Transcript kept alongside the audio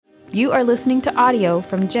You are listening to audio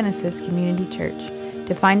from Genesis Community Church.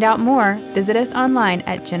 To find out more, visit us online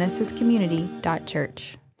at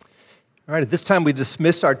genesiscommunity.church. All right, at this time we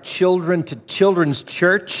dismiss our children to Children's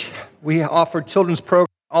Church. We offer children's programs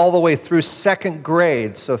all the way through second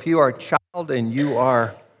grade. So if you are a child and you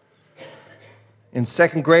are in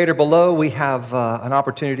second grade or below, we have an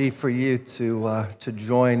opportunity for you to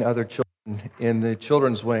join other children in the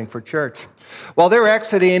children's wing for church. While they're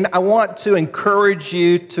exiting, I want to encourage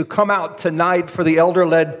you to come out tonight for the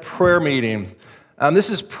elder-led prayer meeting.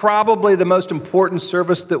 This is probably the most important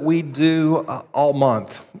service that we do all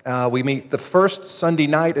month. We meet the first Sunday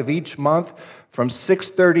night of each month from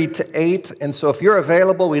 6:30 to 8. And so if you're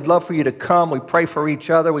available, we'd love for you to come. We pray for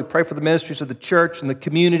each other. We pray for the ministries of the church and the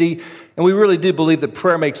community. And we really do believe that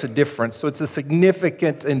prayer makes a difference. So it's a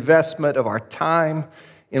significant investment of our time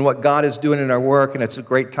in what God is doing in our work. And it's a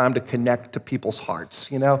great time to connect to people's hearts.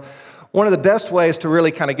 You know, one of the best ways to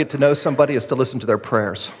really kind of get to know somebody is to listen to their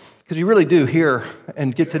prayers. Because you really do hear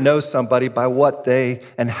and get to know somebody by what they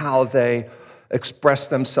and how they express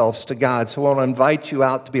themselves to God. So I want to invite you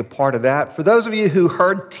out to be a part of that. For those of you who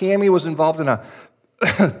heard, Tammy was involved in a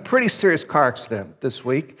pretty serious car accident this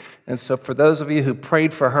week. And so for those of you who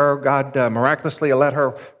prayed for her, God miraculously let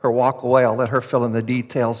her walk away. I'll let her fill in the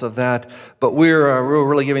details of that. But we're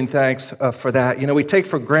really giving thanks for that. You know, we take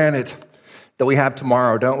for granted that we have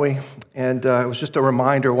tomorrow, don't we? And it was just a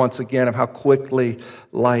reminder once again of how quickly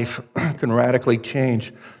life can radically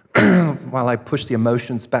change while I push the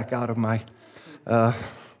emotions back out of my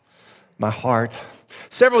heart.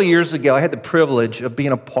 Several years ago, I had the privilege of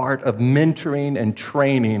being a part of mentoring and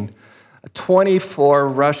training 24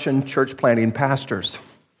 Russian church planting pastors.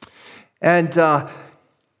 And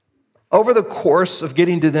over the course of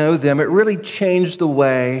getting to know them, it really changed the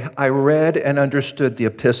way I read and understood the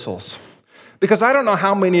epistles. Because I don't know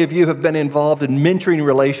how many of you have been involved in mentoring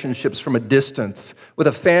relationships from a distance with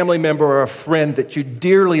a family member or a friend that you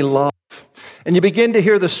dearly love. And you begin to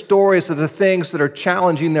hear the stories of the things that are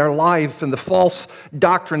challenging their life and the false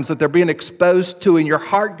doctrines that they're being exposed to, and your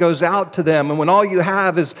heart goes out to them. And when all you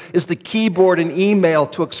have is the keyboard and email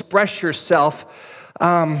to express yourself,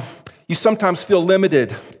 you sometimes feel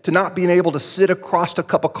limited to not being able to sit across a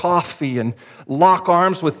cup of coffee and lock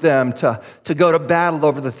arms with them to go to battle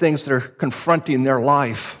over the things that are confronting their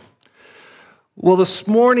life. Well, this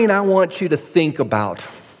morning I want you to think about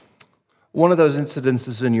one of those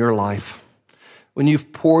incidences in your life when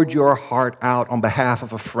you've poured your heart out on behalf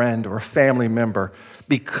of a friend or a family member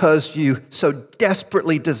because you so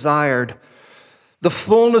desperately desired the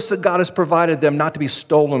fullness that God has provided them not to be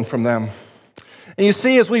stolen from them. And you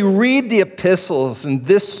see, as we read the epistles and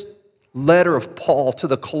this letter of Paul to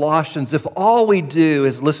the Colossians, if all we do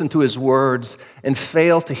is listen to his words and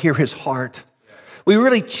fail to hear his heart, we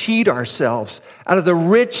really cheat ourselves out of the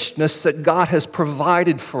richness that God has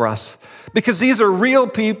provided for us. Because these are real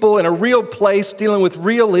people in a real place dealing with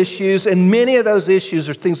real issues, and many of those issues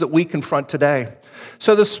are things that we confront today.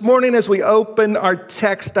 So this morning as we open our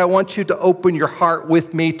text, I want you to open your heart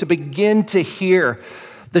with me to begin to hear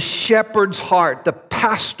the shepherd's heart, the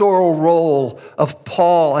pastoral role of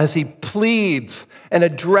Paul as he pleads and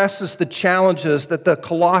addresses the challenges that the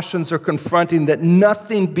Colossians are confronting, that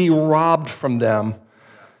nothing be robbed from them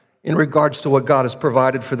in regards to what God has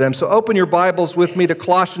provided for them. So open your Bibles with me to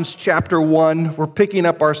Colossians chapter 1. We're picking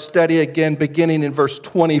up our study again, beginning in verse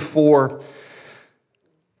 24,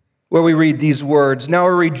 where we read these words, "Now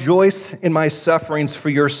I rejoice in my sufferings for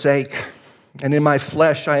your sake, and in my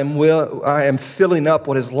flesh I am filling up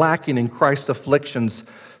what is lacking in Christ's afflictions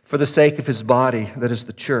for the sake of his body, that is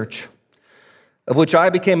the church, of which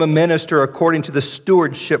I became a minister according to the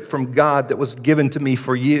stewardship from God that was given to me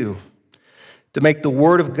for you, to make the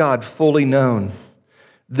word of God fully known,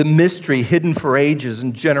 the mystery hidden for ages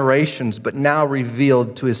and generations, but now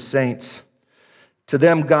revealed to his saints. To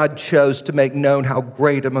them God chose to make known how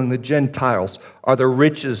great among the Gentiles are the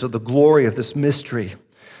riches of the glory of this mystery,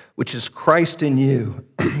 which is Christ in you,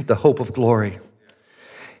 the hope of glory.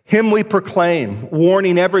 Him we proclaim,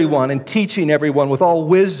 warning everyone and teaching everyone with all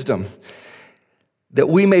wisdom, that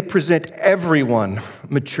we may present everyone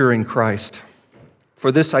mature in Christ.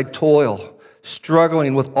 For this I toil,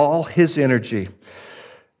 struggling with all his energy,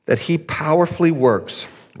 that he powerfully works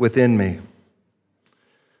within me.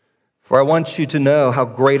 For I want you to know how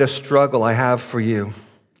great a struggle I have for you,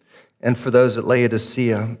 and for those at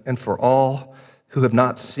Laodicea, and for all who have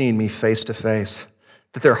not seen me face to face,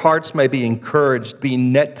 that their hearts may be encouraged,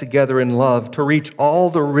 being knit together in love, to reach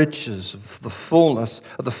all the riches of the fullness,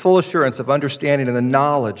 of the full assurance of understanding and the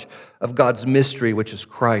knowledge of God's mystery, which is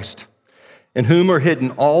Christ, in whom are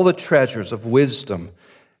hidden all the treasures of wisdom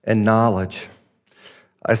and knowledge.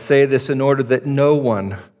 I say this in order that no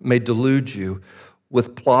one may delude you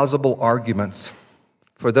with plausible arguments.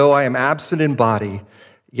 For though I am absent in body,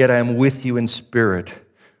 yet I am with you in spirit,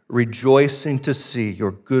 rejoicing to see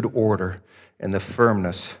your good order and the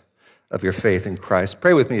firmness of your faith in Christ.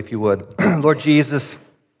 Pray with me if you would. Lord Jesus,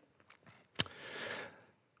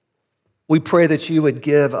 we pray that you would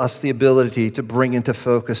give us the ability to bring into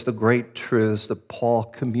focus the great truths that Paul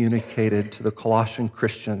communicated to the Colossian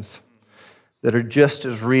Christians that are just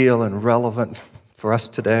as real and relevant for us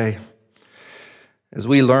today as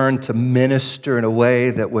we learn to minister in a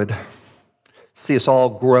way that would see us all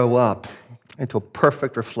grow up into a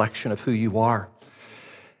perfect reflection of who you are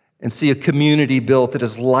and see a community built that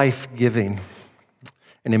is life-giving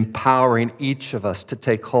and empowering each of us to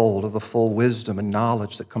take hold of the full wisdom and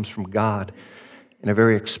knowledge that comes from God in a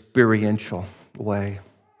very experiential way.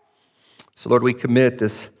 So, Lord, we commit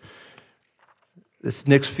this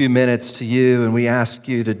next few minutes to you, and we ask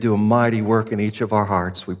you to do a mighty work in each of our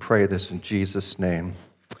hearts. We pray this in Jesus' name.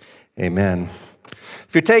 Amen.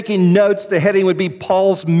 If you're taking notes, the heading would be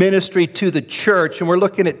Paul's ministry to the church, and we're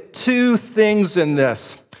looking at two things in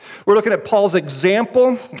this. We're looking at Paul's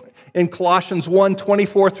example in Colossians 1,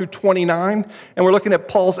 24 through 29, and we're looking at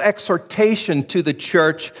Paul's exhortation to the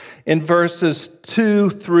church in verses 1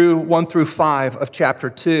 through 5 of chapter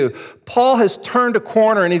 2. Paul has turned a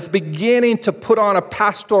corner and he's beginning to put on a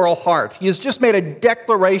pastoral heart. He has just made a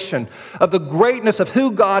declaration of the greatness of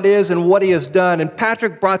who God is and what he has done, and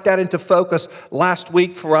Patrick brought that into focus last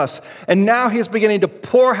week for us. And now he's beginning to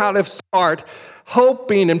pour out his heart,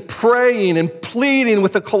 hoping and praying and pleading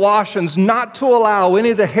with the Colossians not to allow any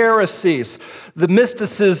of the heresies, the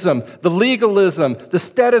mysticism, the legalism, the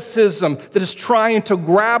aestheticism that is trying to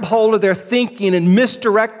grab hold of their thinking and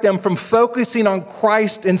misdirect them from focusing on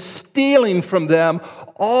Christ and stealing from them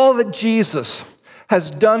all that Jesus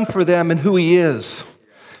has done for them and who he is,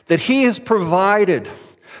 that he has provided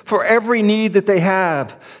for every need that they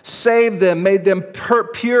have, saved them, made them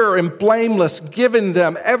pure and blameless, given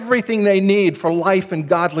them everything they need for life and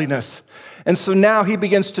godliness. And so now he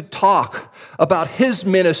begins to talk about his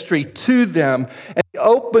ministry to them, and he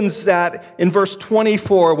opens that in verse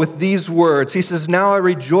 24 with these words. He says, "Now I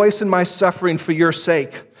rejoice in my suffering for your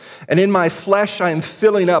sake, and in my flesh I am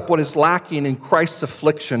filling up what is lacking in Christ's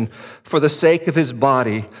affliction for the sake of his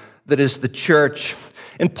body, that is the church."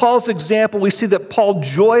 In Paul's example, we see that Paul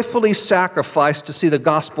joyfully sacrificed to see the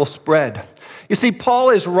gospel spread. You see,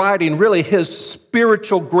 Paul is writing really his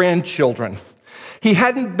spiritual grandchildren. He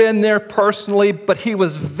hadn't been there personally, but he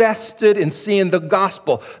was vested in seeing the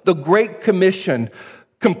gospel, the Great Commission,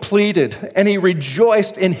 completed. And he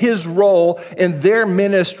rejoiced in his role in their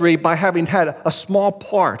ministry by having had a small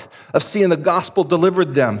part of seeing the gospel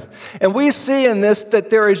delivered them. And we see in this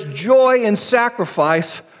that there is joy in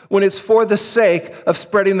sacrifice when it's for the sake of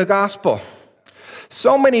spreading the gospel.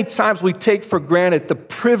 So many times we take for granted the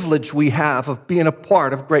privilege we have of being a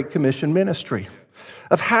part of Great Commission ministry,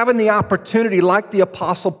 of having the opportunity, like the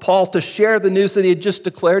Apostle Paul, to share the news that he had just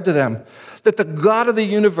declared to them, that the God of the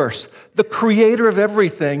universe, the creator of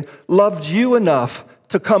everything, loved you enough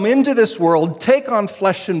to come into this world, take on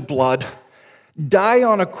flesh and blood, die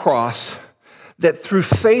on a cross, that through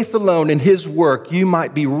faith alone in his work, you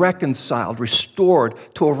might be reconciled, restored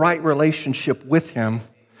to a right relationship with him,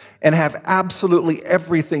 and have absolutely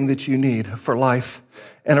everything that you need for life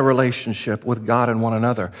and a relationship with God and one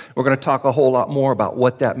another. We're going to talk a whole lot more about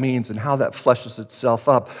what that means and how that fleshes itself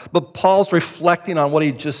up. But Paul's reflecting on what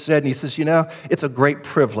he just said, and he says, it's a great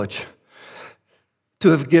privilege to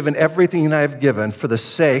have given everything that I've given for the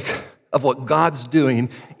sake of what God's doing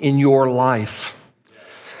in your life.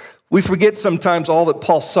 We forget sometimes all that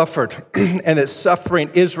Paul suffered, and that suffering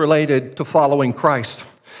is related to following Christ.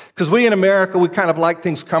 Because we in America, we kind of like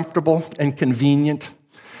things comfortable and convenient.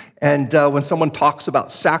 And when someone talks about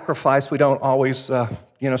sacrifice, we don't always,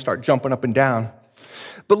 start jumping up and down.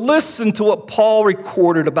 But listen to what Paul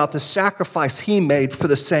recorded about the sacrifice he made for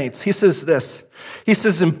the saints. He says this. He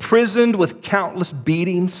says, imprisoned with countless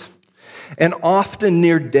beatings and often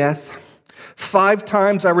near death, 5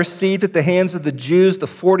 times I received at the hands of the Jews the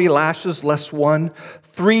 40 lashes less one.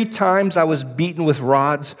 3 times I was beaten with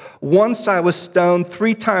rods. Once I was stoned.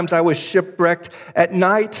 3 times I was shipwrecked. At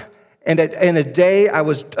night and in a day I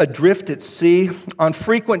was adrift at sea, on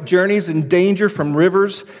frequent journeys in danger from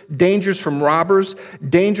rivers, dangers from robbers,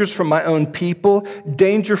 dangers from my own people,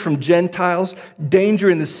 danger from Gentiles,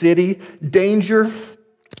 danger in the city, danger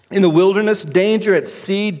in the wilderness, danger at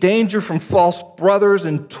sea, danger from false brothers,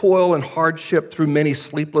 and toil and hardship through many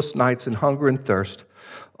sleepless nights and hunger and thirst,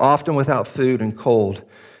 often without food and cold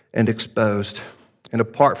and exposed. And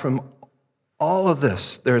apart from all of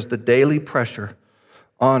this, there's the daily pressure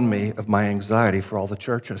on me of my anxiety for all the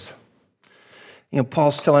churches.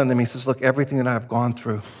 Paul's telling them, he says, look, everything that I've gone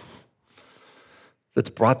through that's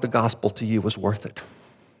brought the gospel to you was worth it.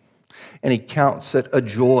 And he counts it a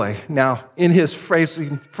joy. Now, in his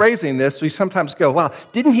phrasing this, we sometimes go, wow,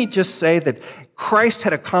 didn't he just say that Christ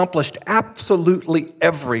had accomplished absolutely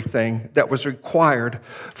everything that was required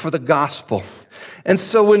for the gospel? And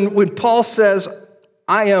so when Paul says,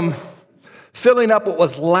 I am filling up what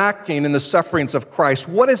was lacking in the sufferings of Christ,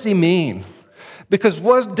 what does he mean? Because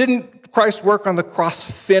didn't Christ's work on the cross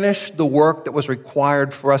finish the work that was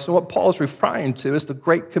required for us? And what Paul is referring to is the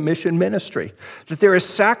Great Commission ministry, that there is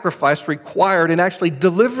sacrifice required in actually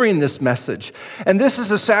delivering this message. And this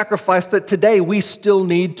is a sacrifice that today we still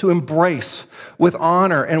need to embrace with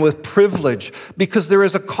honor and with privilege, because there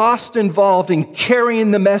is a cost involved in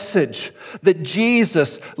carrying the message that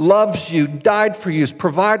Jesus loves you, died for you, has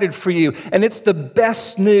provided for you, and it's the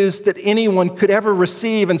best news that anyone could ever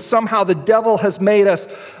receive. And somehow the devil has made us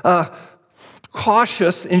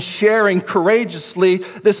cautious in sharing courageously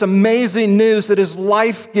this amazing news that is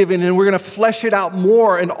life-giving, and we're going to flesh it out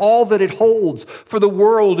more and all that it holds for the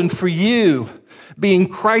world and for you, being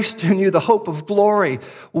Christ in you, the hope of glory.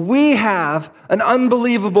 We have an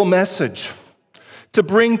unbelievable message to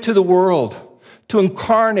bring to the world, to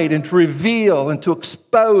incarnate and to reveal and to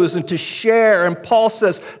expose and to share. And Paul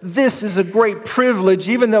says this is a great privilege.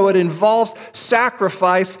 Even though it involves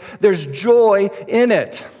sacrifice, there's joy in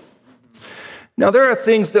it. Now, there are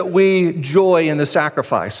things that we joy in the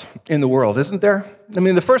sacrifice in the world, isn't there? I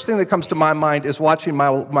mean, the first thing that comes to my mind is watching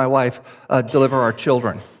my wife deliver our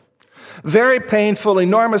children. Very painful,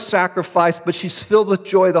 enormous sacrifice, but she's filled with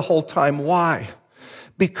joy the whole time. Why?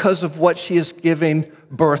 Because of what she is giving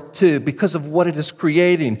birth to, because of what it is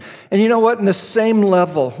creating. And you know what? In the same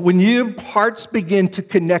level, when your hearts begin to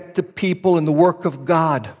connect to people in the work of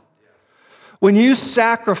God, when you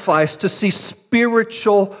sacrifice to see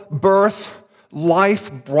spiritual birth, life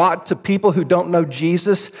brought to people who don't know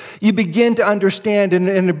Jesus, you begin to understand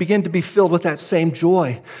and begin to be filled with that same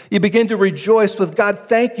joy. You begin to rejoice with God.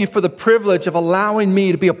 Thank you for the privilege of allowing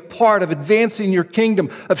me to be a part of advancing your kingdom,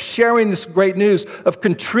 of sharing this great news, of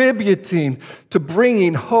contributing to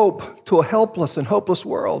bringing hope to a helpless and hopeless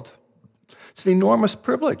world. It's an enormous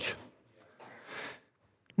privilege.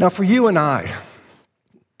 Now, for you and I,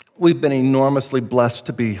 we've been enormously blessed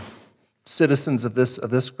to be citizens of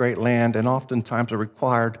this great land, and oftentimes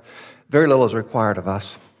very little is required of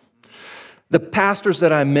us. The pastors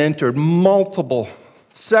that I mentored,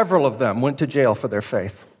 several of them went to jail for their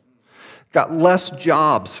faith, got less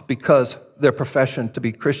jobs because their profession to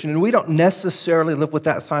be Christian. And we don't necessarily live with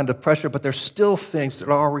that kind of pressure, but there's still things that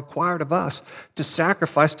are required of us to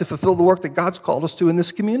sacrifice to fulfill the work that God's called us to in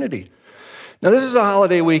this community. Now, this is a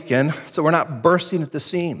holiday weekend, so we're not bursting at the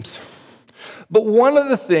seams. But one of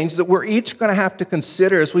the things that we're each going to have to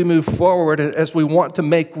consider as we move forward, as we want to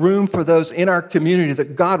make room for those in our community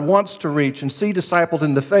that God wants to reach and see discipled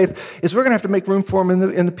in the faith, is we're going to have to make room for them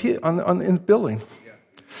in the building.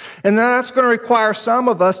 And that's going to require some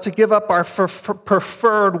of us to give up our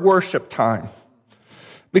preferred worship time.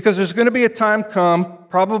 Because there's going to be a time come,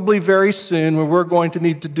 probably very soon, when we're going to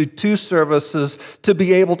need to do 2 services to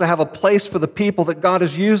be able to have a place for the people that God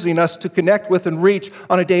is using us to connect with and reach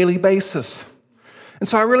on a daily basis. And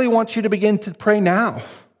so I really want you to begin to pray now.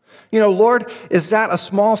 Lord, is that a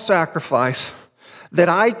small sacrifice that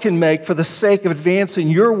I can make for the sake of advancing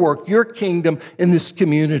your work, your kingdom in this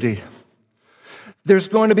community? There's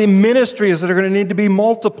going to be ministries that are going to need to be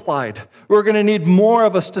multiplied. We're going to need more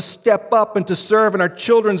of us to step up and to serve in our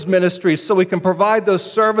children's ministries so we can provide those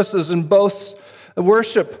services in both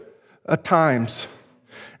worship times.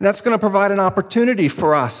 And that's going to provide an opportunity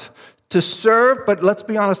for us to serve, but let's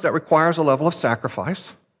be honest, that requires a level of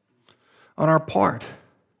sacrifice on our part.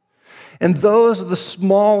 And those are the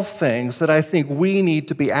small things that I think we need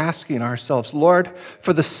to be asking ourselves, Lord,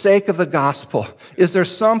 for the sake of the gospel, is there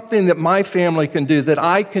something that my family can do, that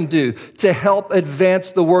I can do to help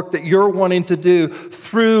advance the work that you're wanting to do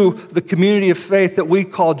through the community of faith that we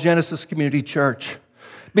call Genesis Community Church?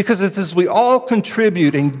 Because it's as we all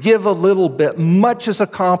contribute and give a little bit, much is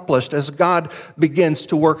accomplished as God begins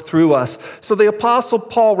to work through us. So the Apostle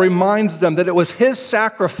Paul reminds them that it was his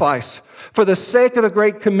sacrifice for the sake of the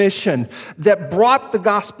Great Commission that brought the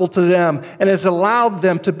gospel to them and has allowed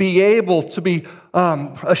them to be able to be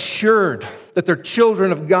assured that they're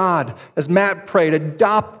children of God, as Matt prayed,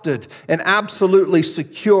 adopted and absolutely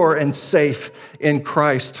secure and safe in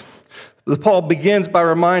Christ. Paul begins by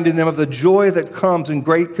reminding them of the joy that comes in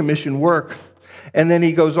Great Commission work. And then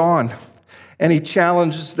he goes on. And he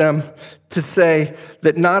challenges them to say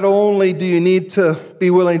that not only do you need to be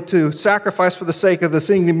willing to sacrifice for the sake of the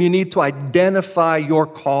kingdom, you need to identify your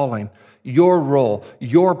calling, your role,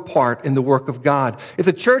 your part in the work of God. If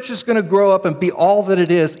the church is going to grow up and be all that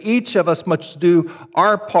it is, each of us must do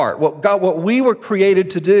our part, what we were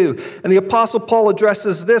created to do. And the Apostle Paul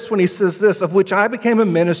addresses this when he says this, of which I became a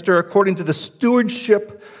minister according to the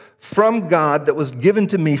stewardship from God that was given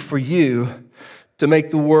to me for you to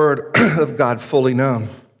make the word of God fully known.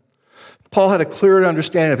 Paul had a clear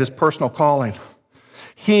understanding of his personal calling.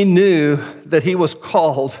 He knew that he was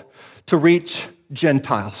called to reach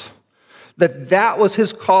Gentiles, that was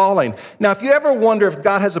his calling. Now, if you ever wonder if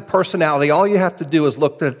God has a personality, all you have to do is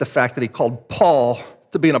look at the fact that he called Paul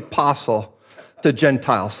to be an apostle to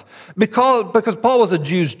Gentiles. Because Paul was a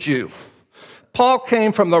Jew's Jew. Paul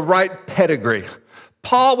came from the right pedigree.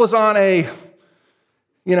 Paul was on a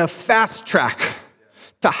fast track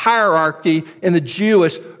to hierarchy in the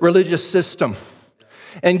Jewish religious system.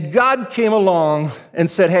 And God came along and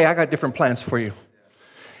said, hey, I got different plans for you.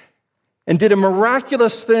 And did a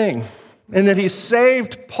miraculous thing in that he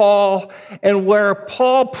saved Paul, and where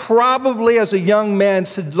Paul probably as a young man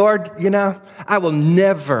said, Lord, I will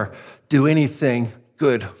never do anything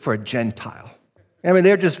good for a Gentile. I mean,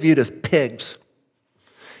 they're just viewed as pigs.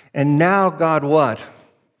 And now God what?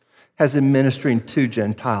 Has him ministering to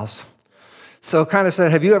Gentiles. So kind of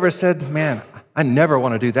said, have you ever said, man, I never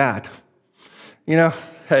want to do that?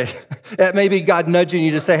 Hey, that may be God nudging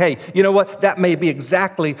you to say, hey, you know what? That may be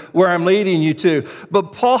exactly where I'm leading you to.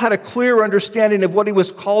 But Paul had a clear understanding of what he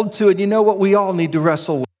was called to, and you know what we all need to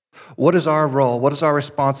wrestle with? What is our role? What is our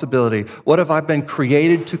responsibility? What have I been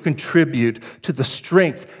created to contribute to the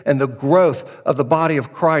strength and the growth of the body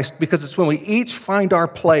of Christ? Because it's when we each find our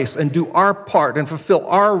place and do our part and fulfill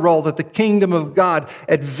our role that the kingdom of God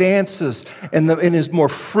advances and is more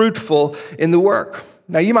fruitful in the work.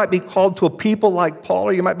 Now, you might be called to a people like Paul,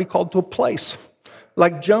 or you might be called to a place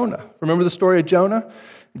like Jonah. Remember the story of Jonah?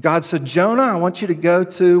 God said, Jonah, I want you to go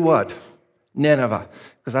to what? Nineveh,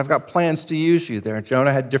 because I've got plans to use you there.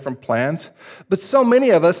 Jonah had different plans. But so many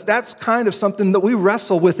of us, that's kind of something that we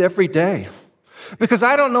wrestle with every day. Because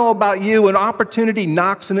I don't know about you, when opportunity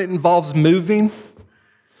knocks and it involves moving,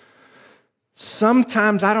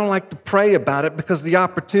 sometimes I don't like to pray about it because the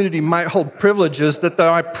opportunity might hold privileges that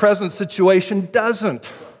my present situation doesn't.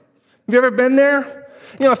 Have you ever been there?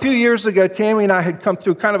 A few years ago, Tammy and I had come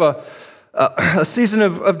through kind of a season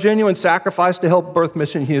of genuine sacrifice to help Birth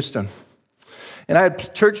Mission Houston. And I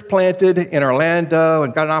had church planted in Orlando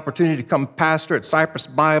and got an opportunity to come pastor at Cypress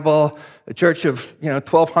Bible, a church of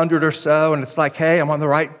 1,200 or so. And it's like, hey, I'm on the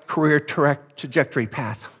right career trajectory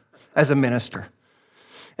path as a minister.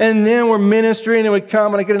 And then we're ministering, and we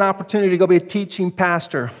come, and I get an opportunity to go be a teaching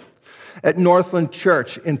pastor at Northland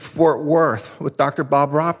Church in Fort Worth with Dr.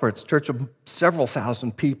 Bob Roberts, church of several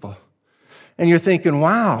thousand people. And you're thinking,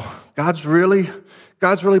 wow, God's really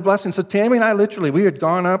blessing. So Tammy and I we had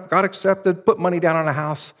gone up, got accepted, put money down on a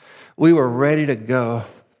house. We were ready to go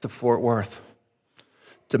to Fort Worth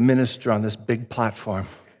to minister on this big platform.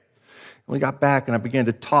 We got back, and I began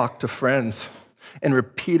to talk to friends. And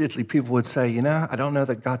repeatedly, people would say, I don't know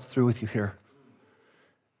that God's through with you here.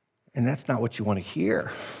 And that's not what you want to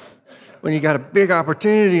hear. When you got a big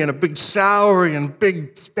opportunity and a big salary and big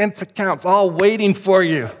expense accounts all waiting for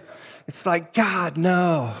you, it's like, God,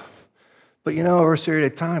 no. But over a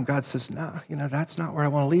period of time, God says, no, that's not where I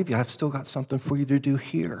want to leave you. I've still got something for you to do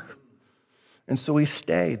here. And so we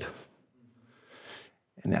stayed.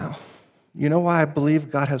 And now, you know why I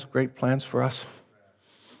believe God has great plans for us?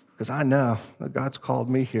 Because I know that God's called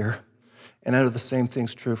me here, and I know the same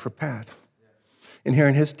thing's true for Pat. And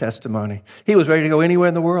hearing his testimony, he was ready to go anywhere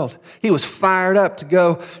in the world. He was fired up to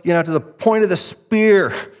go, to the point of the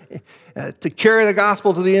spear, to carry the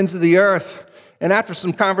gospel to the ends of the earth. And after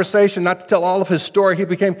some conversation, not to tell all of his story, he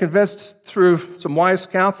became convinced through some wise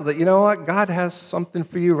counsel that, God has something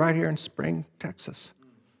for you right here in Spring, Texas.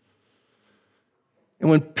 And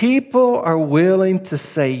when people are willing to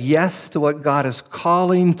say yes to what God is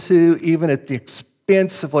calling to, even at the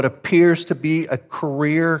expense of what appears to be a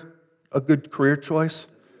good career choice,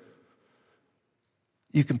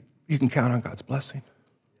 you can count on God's blessing.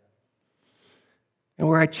 And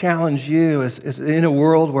where I challenge you is in a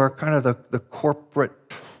world where kind of the corporate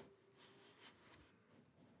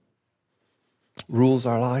rules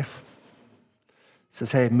our life. It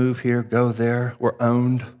says, hey, move here, go there. We're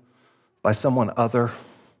owned by someone other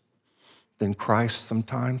than Christ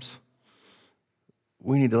sometimes.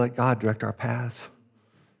 We need to let God direct our paths.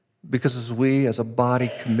 Because as we, as a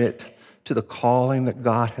body, commit to the calling that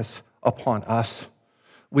God has upon us,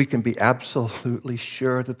 we can be absolutely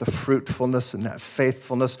sure that the fruitfulness and that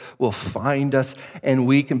faithfulness will find us, and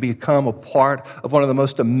we can become a part of one of the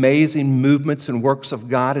most amazing movements and works of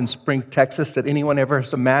God in Spring, Texas that anyone ever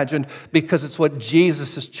has imagined, because it's what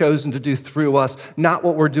Jesus has chosen to do through us, not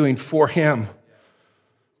what we're doing for him,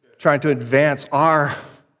 trying to advance our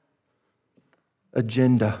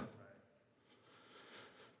agenda.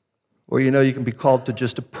 Or you can be called to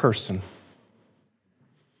just a person.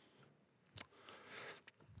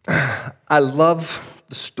 I love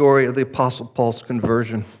the story of the Apostle Paul's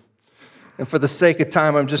conversion. And for the sake of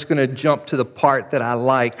time, I'm just going to jump to the part that I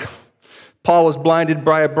like. Paul was blinded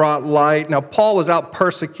by a bright light. Now, Paul was out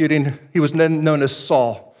persecuting. He was then known as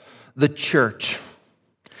Saul, the church.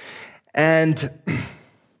 And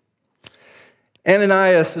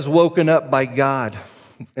Ananias is woken up by God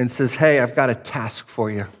and says, hey, I've got a task for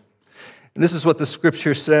you. And this is what the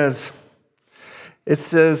scripture says. It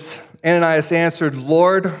says, Ananias answered,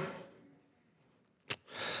 Lord,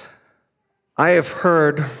 I have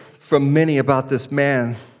heard from many about this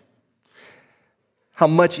man, how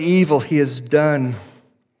much evil he has done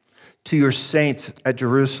to your saints at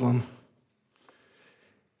Jerusalem.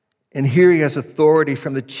 And here he has authority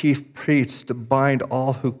from the chief priests to bind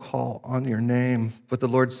all who call on your name. But the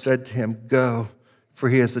Lord said to him, go, for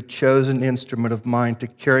he is a chosen instrument of mine to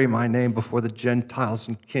carry my name before the Gentiles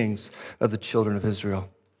and kings of the children of Israel.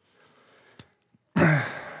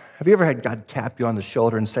 Have you ever had God tap you on the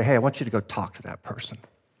shoulder and say, hey, I want you to go talk to that person?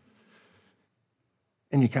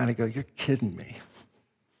 And you kind of go, you're kidding me.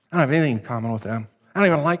 I don't have anything in common with them. I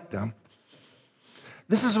don't even like them.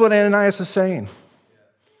 This is what Ananias is saying.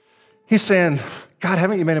 He's saying, God,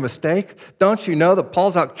 haven't you made a mistake? Don't you know that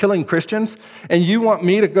Paul's out killing Christians and you want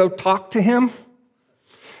me to go talk to him?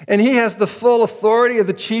 And he has the full authority of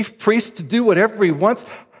the chief priest to do whatever he wants.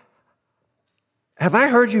 Have I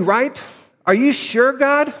heard you right? Are you sure,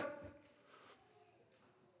 God?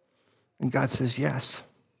 And God says, yes.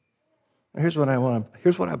 Here's what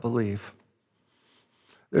I believe.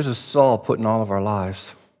 There's a Saul put in all of our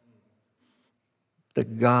lives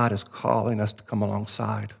that God is calling us to come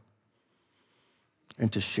alongside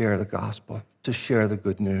and to share the gospel, to share the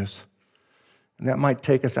good news. And that might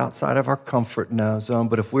take us outside of our comfort zone,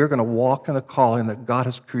 but if we're going to walk in the calling that God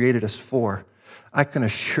has created us for, I can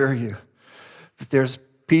assure you that there's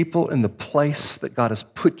people in the place that God has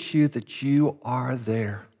put you, that you are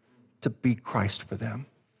there to be Christ for them.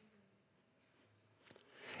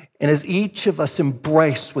 And as each of us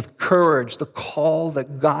embrace with courage the call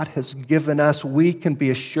that God has given us, we can be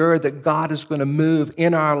assured that God is going to move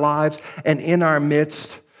in our lives and in our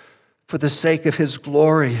midst for the sake of his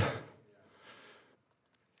glory.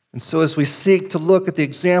 And so as we seek to look at the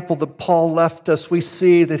example that Paul left us, we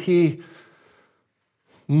see that he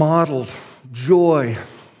modeled joy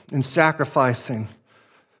in sacrificing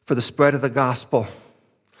for the spread of the gospel.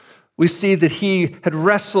 We see that he had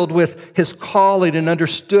wrestled with his calling and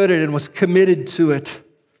understood it and was committed to it.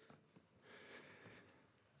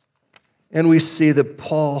 And we see that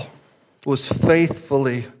Paul was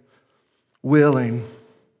faithfully willing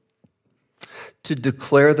to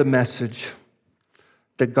declare the message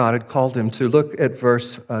that God had called him to. Look at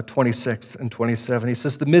verse 26 and 27. He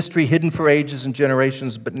says, the mystery hidden for ages and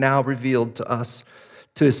generations, but now revealed to us,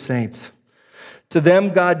 to his saints. To them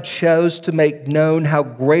God chose to make known how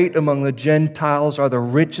great among the Gentiles are the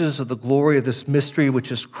riches of the glory of this mystery,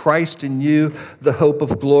 which is Christ in you, the hope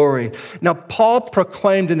of glory. Now, Paul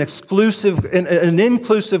proclaimed an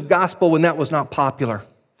inclusive gospel when that was not popular.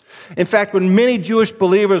 In fact, when many Jewish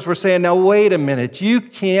believers were saying, now wait a minute, you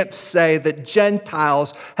can't say that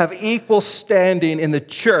Gentiles have equal standing in the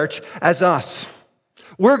church as us.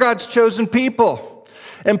 We're God's chosen people.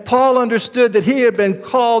 And Paul understood that he had been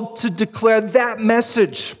called to declare that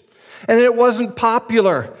message, and it wasn't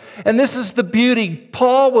popular. And this is the beauty.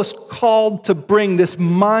 Paul was called to bring this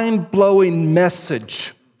mind-blowing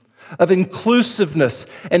message of inclusiveness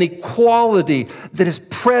and equality that is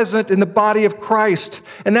present in the body of Christ.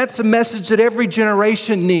 And that's a message that every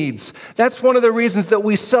generation needs. That's one of the reasons that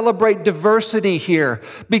we celebrate diversity here,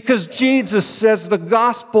 because Jesus says the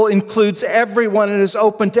gospel includes everyone and is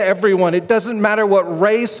open to everyone. It doesn't matter what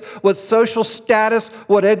race, what social status,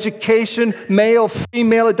 what education, male,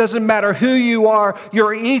 female, it doesn't matter who you are,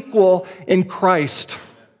 you're equal in Christ.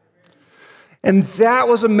 And that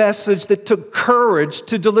was a message that took courage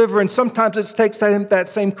to deliver, and sometimes it takes that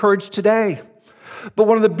same courage today. But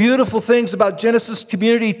one of the beautiful things about Genesis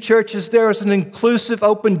Community Church is there is an inclusive,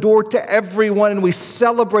 open door to everyone, and we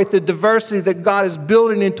celebrate the diversity that God is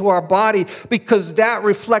building into our body, because that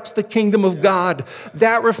reflects the kingdom of God.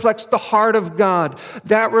 That reflects the heart of God.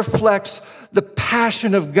 That reflects the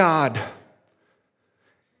passion of God.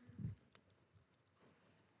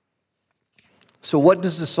 So what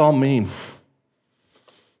does this all mean?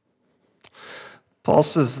 Paul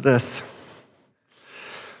says this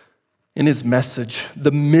in his message,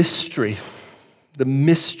 the mystery. The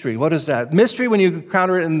mystery, what is that? Mystery, when you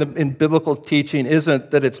encounter it in biblical teaching,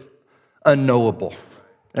 isn't that it's unknowable.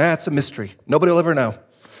 That's a mystery. Nobody will ever know.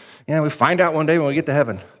 We find out one day when we get to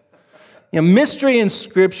heaven. Mystery in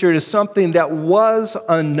Scripture is something that was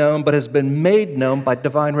unknown but has been made known by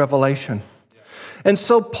divine revelation. And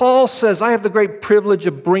so Paul says, I have the great privilege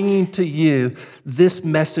of bringing to you this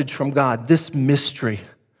message from God, this mystery,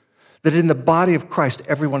 that in the body of Christ,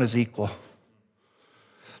 everyone is equal.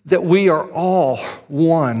 That we are all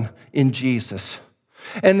one in Jesus.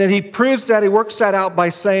 And then he proves that, he works that out by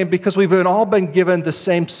saying, because we've all been given the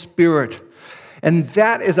same Spirit. And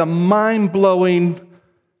that is a mind-blowing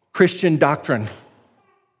Christian doctrine.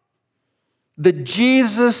 That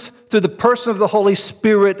Jesus, through the person of the Holy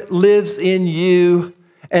Spirit, lives in you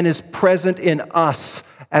and is present in us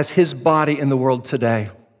as his body in the world today.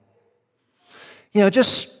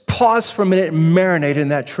 Just pause for a minute and marinate in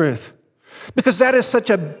that truth. Because that is such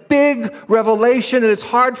a big revelation that it's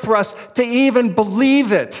hard for us to even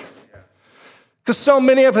believe it. Because so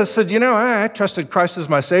many of us said, I trusted Christ as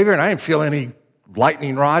my Savior and I didn't feel any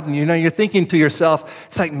lightning rod. And you're thinking to yourself,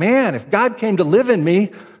 it's like, man, if God came to live in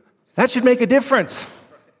me, that should make a difference.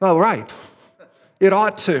 Well, right. It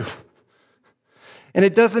ought to. And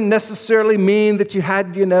it doesn't necessarily mean that you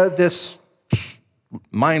had, this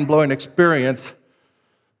mind-blowing experience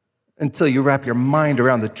until you wrap your mind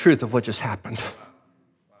around the truth of what just happened.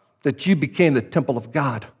 That you became the temple of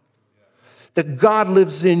God. That God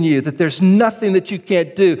lives in you, that there's nothing that you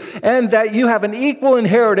can't do, and that you have an equal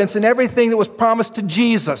inheritance in everything that was promised to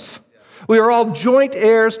Jesus. We are all joint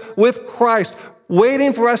heirs with Christ.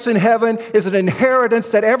 Waiting for us in heaven is an inheritance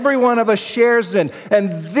that every one of us shares in.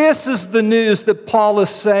 And this is the news that Paul is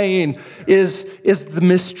saying is the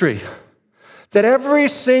mystery. That every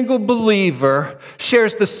single believer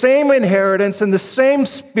shares the same inheritance and the same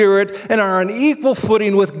Spirit and are on equal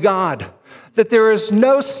footing with God. That there is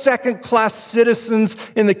no second-class citizens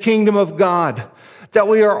in the kingdom of God. That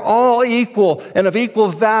we are all equal and of equal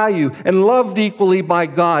value and loved equally by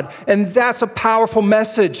God. And that's a powerful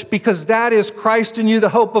message because that is Christ in you, the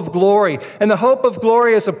hope of glory. And the hope of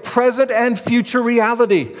glory is a present and future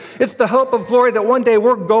reality. It's the hope of glory that one day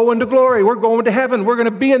we're going to glory. We're going to heaven. We're going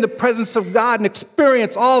to be in the presence of God and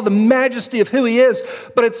experience all the majesty of who He is.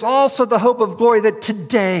 But it's also the hope of glory that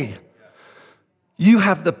today you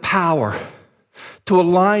have the power to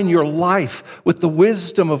align your life with the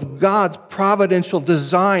wisdom of God's providential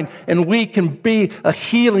design, and we can be a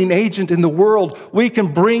healing agent in the world. We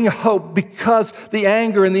can bring hope because the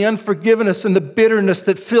anger and the unforgiveness and the bitterness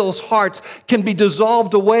that fills hearts can be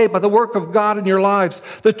dissolved away by the work of God in your lives.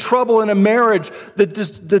 The trouble in a marriage, the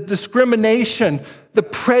discrimination, the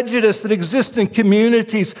prejudice that exists in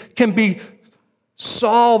communities can be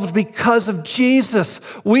solved because of Jesus.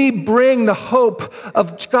 We bring the hope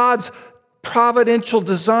of God's providential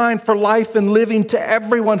design for life and living to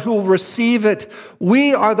everyone who will receive it.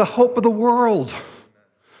 We are the hope of the world.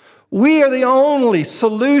 We are the only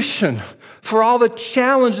solution for all the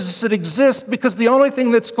challenges that exist, because the only thing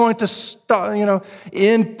that's going to stop,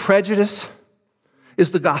 end prejudice is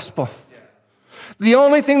the gospel. The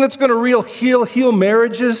only thing that's going to heal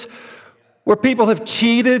marriages where people have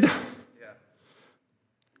cheated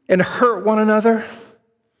and hurt one another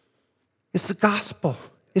is the gospel.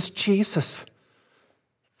 Is Jesus.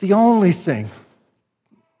 The only thing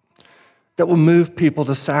that will move people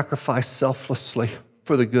to sacrifice selflessly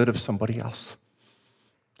for the good of somebody else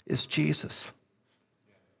is Jesus.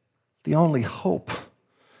 The only hope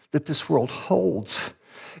that this world holds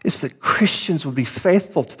is that Christians will be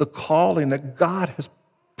faithful to the calling that God has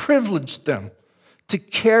privileged them to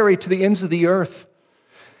carry to the ends of the earth.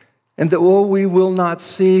 And that while we will not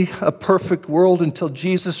see a perfect world until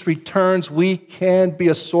Jesus returns, we can be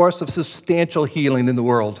a source of substantial healing in the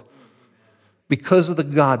world because of the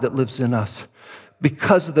God that lives in us,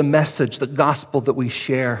 because of the message, the gospel that we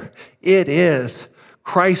share. It is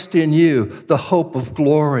Christ in you, the hope of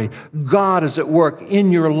glory. God is at work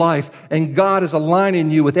in your life, and God is aligning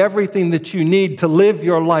you with everything that you need to live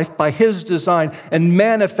your life by His design and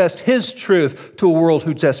manifest His truth to a world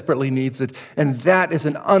who desperately needs it. And that is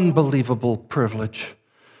an unbelievable privilege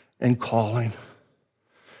and calling.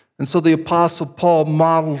 And so the Apostle Paul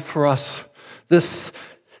modeled for us this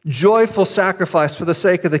joyful sacrifice for the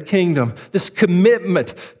sake of the kingdom, this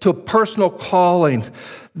commitment to a personal calling,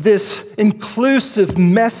 this inclusive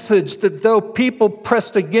message that though people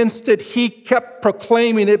pressed against it, he kept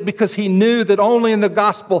proclaiming it because he knew that only in the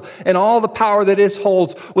gospel and all the power that it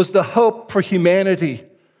holds was the hope for humanity.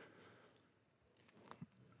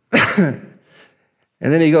 And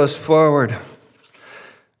then he goes forward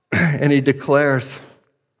and he declares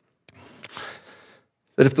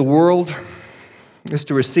that if the world is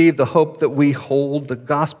to receive the hope that we hold, the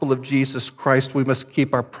gospel of Jesus Christ, we must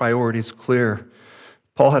keep our priorities clear.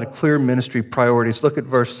 Paul had a clear ministry priorities. Look at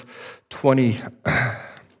verse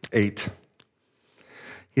 28.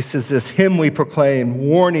 He says this, him we proclaim,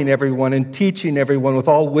 warning everyone and teaching everyone with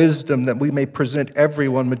all wisdom that we may present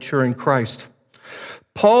everyone mature in Christ.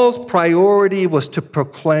 Paul's priority was to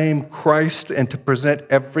proclaim Christ and to present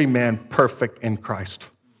every man perfect in Christ.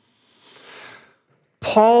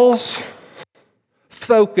 Paul's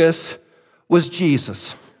focus was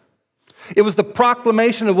Jesus. It was the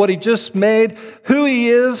proclamation of what he just made, who he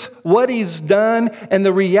is, what he's done, and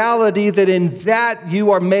the reality that in that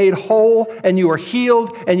you are made whole and you are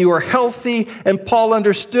healed and you are healthy. And Paul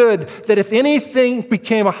understood that if anything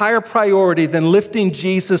became a higher priority than lifting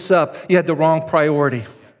Jesus up, you had the wrong priority.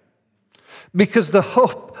 Because the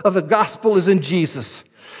hope of the gospel is in Jesus.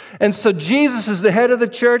 And so Jesus is the head of the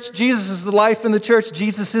church. Jesus is the life in the church.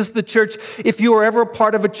 Jesus is the church. If you are ever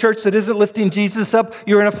part of a church that isn't lifting Jesus up,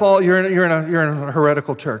 you're in a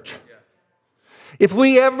heretical church. If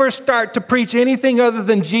we ever start to preach anything other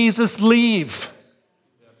than Jesus, leave.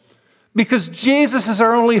 Because Jesus is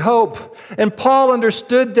our only hope. And Paul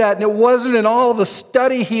understood that, and it wasn't in all the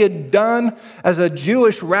study he had done as a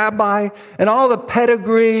Jewish rabbi and all the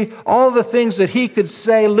pedigree, all the things that he could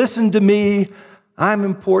say, listen to me, I'm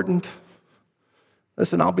important.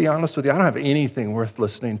 Listen, I'll be honest with you, I don't have anything worth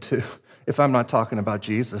listening to if I'm not talking about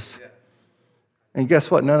Jesus. And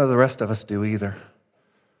guess what? None of the rest of us do either.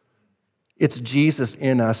 It's Jesus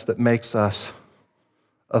in us that makes us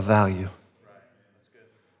of value.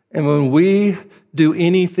 And when we do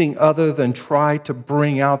anything other than try to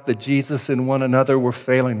bring out the Jesus in one another, we're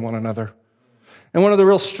failing one another. And one of the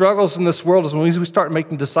real struggles in this world is when we start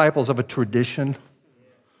making disciples of a tradition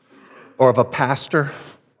or of a pastor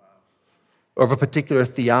or of a particular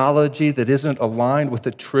theology that isn't aligned with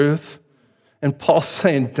the truth. And Paul's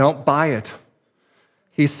saying, don't buy it.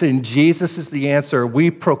 He's saying Jesus is the answer.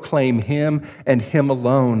 We proclaim him and him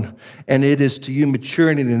alone. And it is to you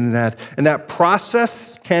maturing in that. And that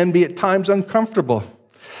process can be at times uncomfortable.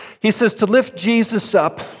 He says to lift Jesus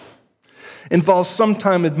up involves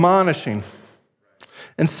sometime admonishing.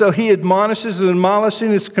 And so he admonishes, and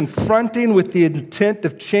admonishing is confronting with the intent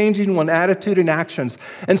of changing one attitude and actions.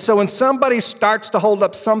 And so when somebody starts to hold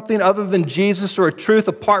up something other than Jesus or a truth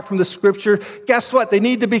apart from the scripture, guess what? They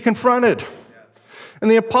need to be confronted.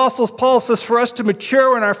 And the Apostle Paul says for us to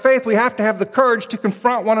mature in our faith, we have to have the courage to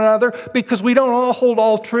confront one another because we don't all hold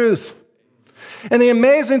all truth. And the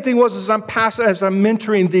amazing thing was as I'm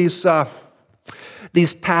mentoring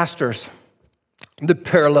these pastors, the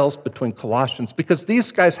parallels between Colossians, because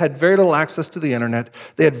these guys had very little access to the internet.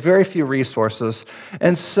 They had very few resources.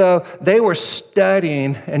 And so they were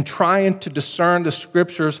studying and trying to discern the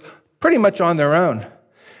scriptures pretty much on their own.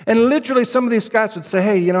 And literally some of these guys would say,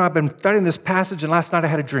 hey, I've been studying this passage and last night I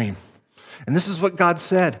had a dream. And this is what God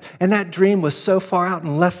said. And that dream was so far out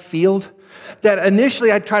in left field that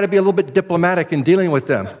initially I'd try to be a little bit diplomatic in dealing with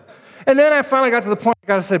them. And then I finally got to the point I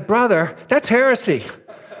got to say, brother, that's heresy.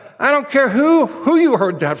 I don't care who you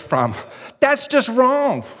heard that from. That's just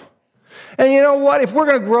wrong. And you know what? If we're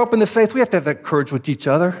going to grow up in the faith, we have to have that courage with each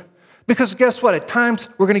other. Because guess what? At times,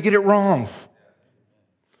 we're going to get it wrong.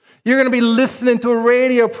 You're going to be listening to a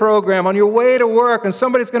radio program on your way to work, and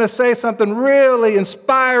somebody's going to say something really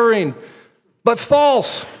inspiring, but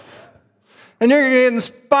false. And you're going to get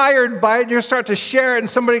inspired by it, and you'll start to share it, and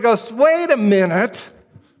somebody goes, wait a minute.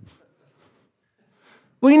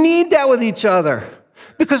 We need that with each other.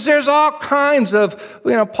 Because there's all kinds of,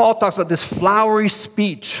 Paul talks about this flowery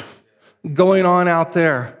speech going on out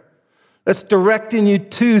there that's directing you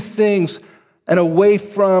to things and away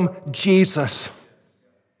from Jesus.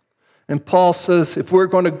 And Paul says if we're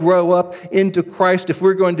going to grow up into Christ, if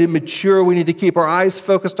we're going to mature, we need to keep our eyes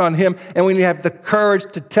focused on him, and we need to have the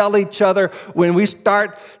courage to tell each other when we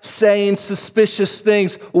start saying suspicious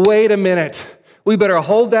things, wait a minute. We better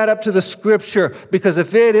hold that up to the scripture, because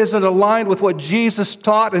if it isn't aligned with what Jesus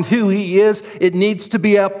taught and who he is, it needs to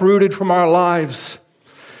be uprooted from our lives.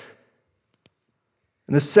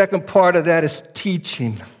 And the second part of that is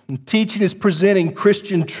teaching. And teaching is presenting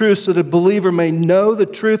Christian truth so the believer may know the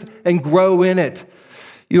truth and grow in it.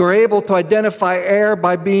 You are able to identify error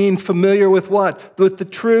by being familiar with what? With the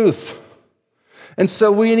truth. And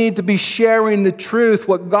so we need to be sharing the truth,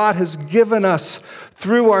 what God has given us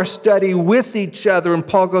through our study with each other. And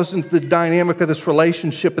Paul goes into the dynamic of this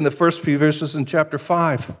relationship in the first few verses in chapter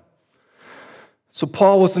 5. So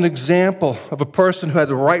Paul was an example of a person who had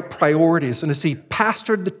the right priorities. And as he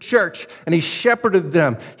pastored the church and he shepherded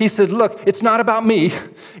them, he said, look, it's not about me.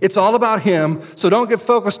 It's all about him. So don't get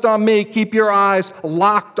focused on me. Keep your eyes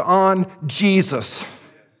locked on Jesus.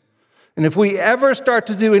 And if we ever start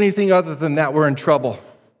to do anything other than that, we're in trouble.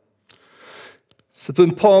 So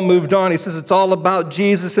then Paul moved on. He says it's all about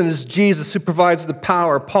Jesus, and it's Jesus who provides the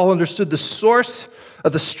power. Paul understood the source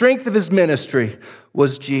of the strength of his ministry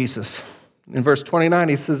was Jesus. In verse 29,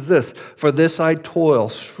 he says this, "For this I toil,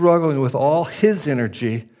 struggling with all his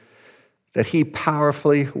energy that he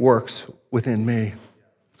powerfully works within me."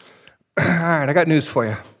 All right, I got news for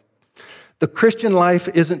you. The Christian life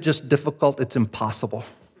isn't just difficult, it's impossible.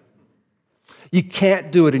 You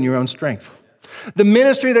can't do it in your own strength. The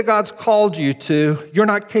ministry that God's called you to, you're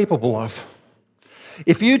not capable of.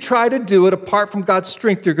 If you try to do it apart from God's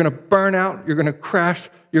strength, you're going to burn out, you're going to crash,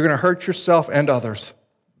 you're going to hurt yourself and others.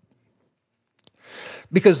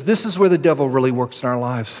 Because this is where the devil really works in our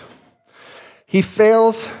lives. He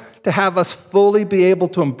fails to have us fully be able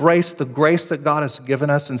to embrace the grace that God has given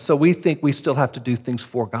us, and so we think we still have to do things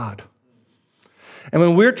for God. And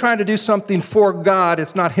when we're trying to do something for God,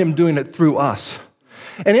 it's not him doing it through us.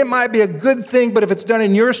 And it might be a good thing, but if it's done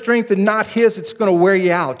in your strength and not his, it's going to wear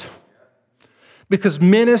you out. Because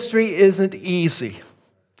ministry isn't easy.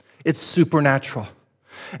 It's supernatural.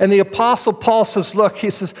 And the Apostle Paul says, look, he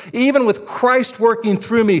says, even with Christ working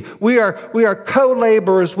through me, we are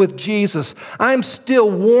co-laborers with Jesus. I'm still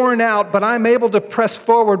worn out, but I'm able to press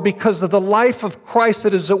forward because of the life of Christ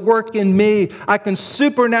that is at work in me. I can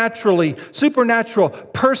supernatural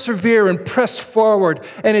persevere and press forward.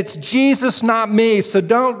 And it's Jesus, not me. So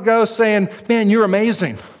don't go saying, man, you're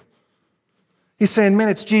amazing. He's saying, man,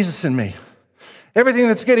 it's Jesus in me. Everything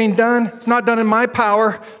that's getting done, it's not done in my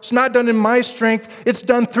power. It's not done in my strength. It's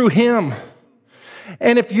done through him.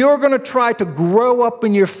 And if you're going to try to grow up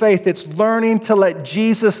in your faith, it's learning to let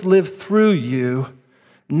Jesus live through you,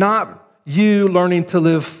 not you learning to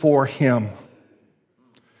live for him.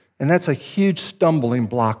 And that's a huge stumbling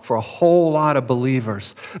block for a whole lot of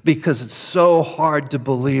believers because it's so hard to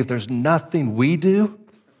believe there's nothing we do.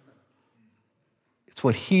 It's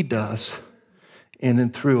what he does in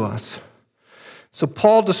and through us. So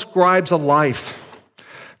Paul describes a life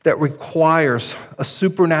that requires a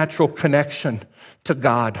supernatural connection to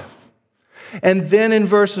God. And then in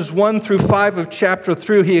verses 1 through 5 of chapter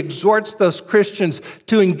 3, he exhorts those Christians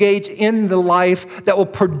to engage in the life that will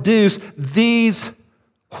produce these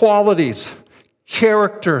qualities,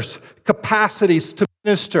 characters, capacities to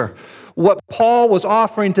minister. What Paul was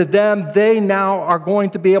offering to them, they now are going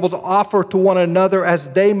to be able to offer to one another as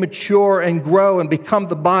they mature and grow and become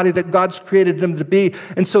the body that God's created them to be.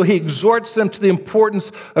 And so he exhorts them to the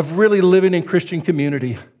importance of really living in Christian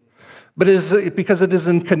community. But it is because it is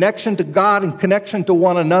in connection to God and connection to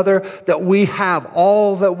one another that we have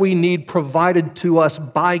all that we need provided to us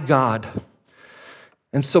by God.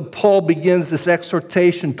 And so Paul begins this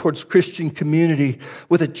exhortation towards Christian community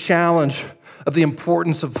with a challenge of the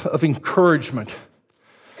importance of encouragement.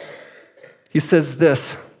 He says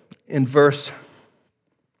this in verse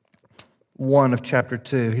 1 of chapter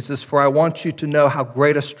 2. He says, "For I want you to know how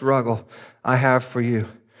great a struggle I have for you,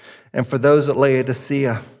 and for those at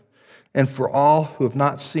Laodicea, and for all who have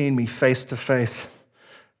not seen me face to face,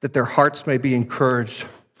 that their hearts may be encouraged."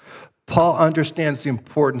 Paul understands the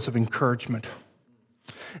importance of encouragement.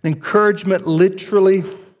 Encouragement literally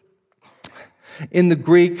in the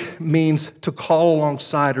Greek means to call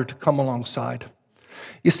alongside or to come alongside.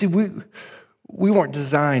 You see, we weren't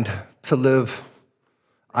designed to live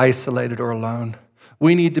isolated or alone.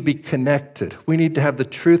 We need to be connected. We need to have the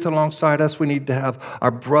truth alongside us. We need to have our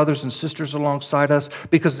brothers and sisters alongside us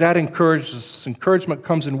because that encourages us. Encouragement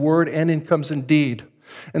comes in word and it comes in deed.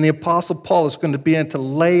 And the Apostle Paul is going to begin to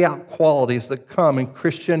lay out qualities that come in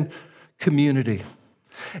Christian community.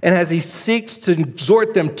 And as he seeks to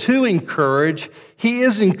exhort them to encourage, he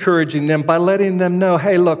is encouraging them by letting them know,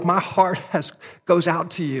 hey, look, my heart goes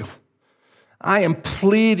out to you. I am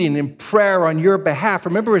pleading in prayer on your behalf.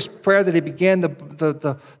 Remember his prayer that he began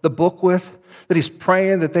the book with? That he's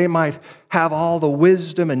praying that they might have all the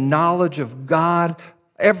wisdom and knowledge of God,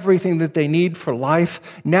 everything that they need for life.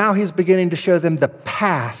 Now he's beginning to show them the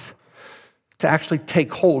path to actually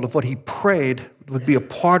take hold of what he prayed would be a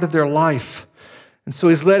part of their life. And so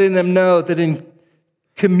he's letting them know that in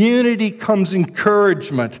community comes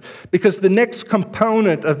encouragement because the next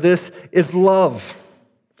component of this is love.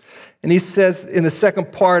 And he says in the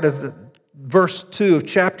second part of verse 2 of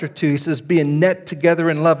chapter 2, he says, being knit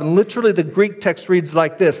together in love. And literally the Greek text reads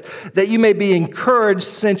like this, that you may be encouraged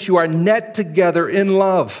since you are knit together in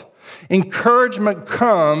love. Encouragement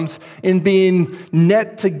comes in being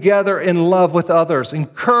knit together in love with others.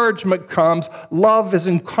 Encouragement comes, love is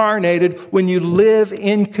incarnated when you live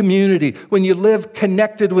in community, when you live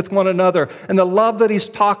connected with one another. And the love that he's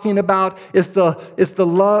talking about is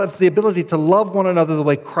the ability to love one another the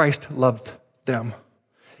way Christ loved them.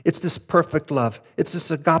 It's this perfect love. It's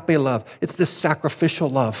this agape love. It's this sacrificial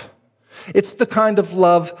love. It's the kind of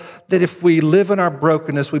love that if we live in our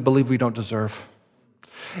brokenness, we believe we don't deserve.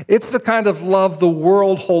 It's the kind of love the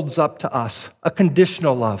world holds up to us, a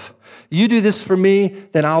conditional love. You do this for me,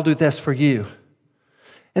 then I'll do this for you.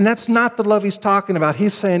 And that's not the love he's talking about.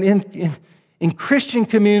 He's saying in Christian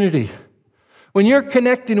community, when you're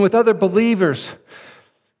connecting with other believers,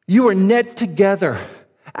 you are knit together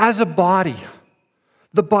as a body,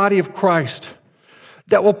 the body of Christ,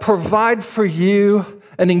 that will provide for you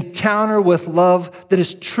an encounter with love that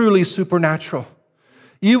is truly supernatural.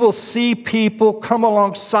 You will see people come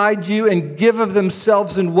alongside you and give of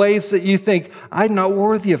themselves in ways that you think, I'm not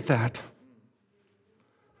worthy of that.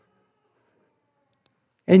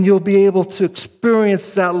 And you'll be able to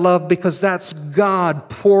experience that love because that's God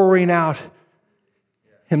pouring out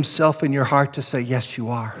himself in your heart to say, yes, you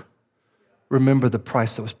are. Remember the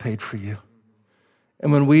price that was paid for you.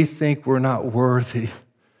 And when we think we're not worthy,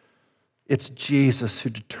 it's Jesus who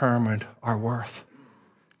determined our worth.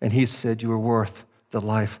 And he said, you are worth the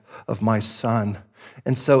life of my son.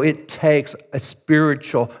 And so it takes a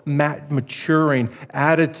spiritual, maturing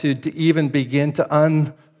attitude to even begin to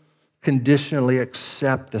unconditionally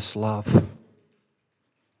accept this love.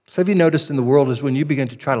 So have you noticed in the world is when you begin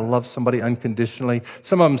to try to love somebody unconditionally,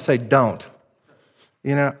 some of them say don't.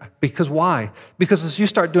 Because why? Because as you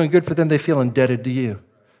start doing good for them, they feel indebted to you.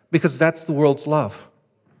 Because that's the world's love.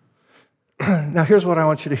 Now, here's what I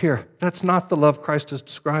want you to hear. That's not the love Christ is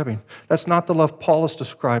describing. That's not the love Paul is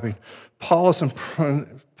describing. Paul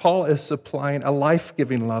is supplying a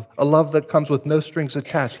life-giving love, a love that comes with no strings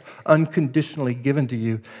attached, unconditionally given to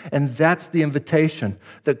you. And that's the invitation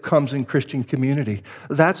that comes in Christian community.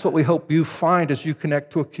 That's what we hope you find as you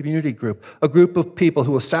connect to a community group, a group of people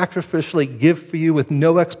who will sacrificially give for you with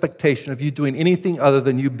no expectation of you doing anything other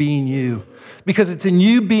than you being you. Because it's in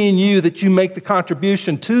you being you that you make the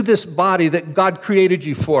contribution to this body that God created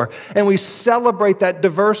you for. And we celebrate that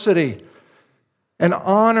diversity and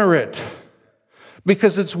honor it.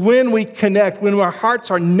 Because it's when we connect, when our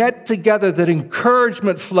hearts are knit together, that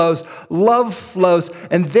encouragement flows, love flows,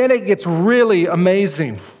 and then it gets really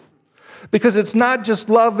amazing. Because it's not just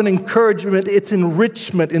love and encouragement, it's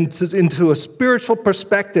enrichment into a spiritual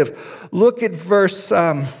perspective. Look at verse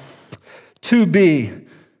 2b.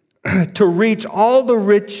 To reach all the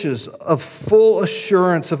riches of full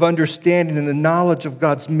assurance of understanding and the knowledge of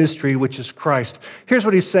God's mystery, which is Christ. Here's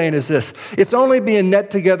what he's saying is this. It's only being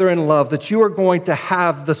knit together in love that you are going to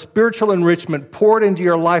have the spiritual enrichment poured into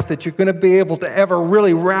your life that you're going to be able to ever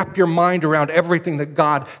really wrap your mind around everything that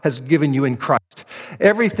God has given you in Christ.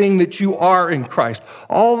 Everything that you are in Christ.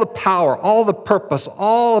 All the power, all the purpose,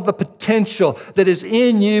 all of the potential that is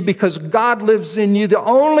in you because God lives in you. The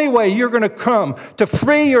only way you're going to come to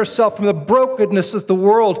free yourself from the brokenness that the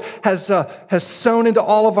world has sown into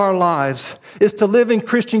all of our lives is to live in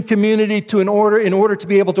Christian community in order to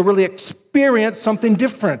be able to really experience something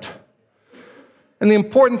different. And the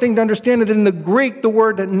important thing to understand is that in the Greek, the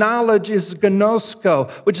word knowledge is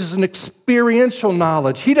gnosko, which is an experiential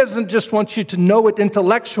knowledge. He doesn't just want you to know it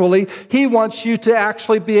intellectually. He wants you to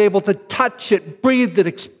actually be able to touch it, breathe it,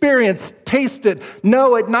 experience, taste it,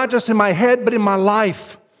 know it, not just in my head, but in my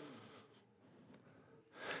life.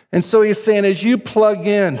 And so he's saying, as you plug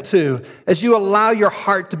in as you allow your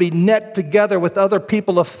heart to be knit together with other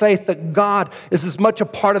people of faith, that God is as much a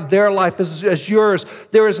part of their life as yours,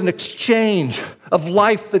 there is an exchange of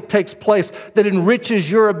life that takes place that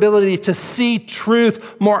enriches your ability to see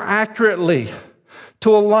truth more accurately,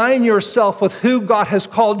 to align yourself with who God has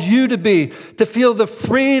called you to be, to feel the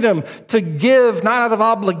freedom to give, not out of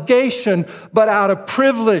obligation, but out of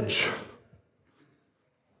privilege.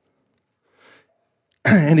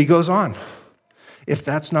 And he goes on, if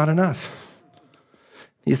that's not enough.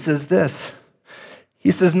 He says this. He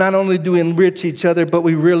says, not only do we enrich each other, but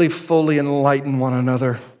we really fully enlighten one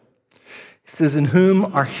another. He says, in whom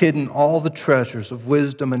are hidden all the treasures of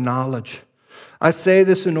wisdom and knowledge. I say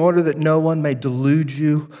this in order that no one may delude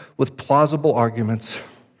you with plausible arguments.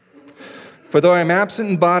 For though I am absent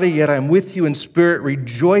in body, yet I am with you in spirit,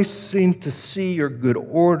 rejoicing to see your good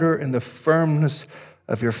order and the firmness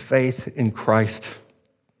of your faith in Christ.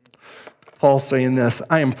 Paul's saying this,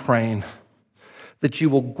 I am praying that you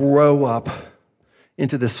will grow up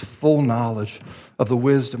into this full knowledge of the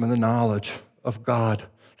wisdom and the knowledge of God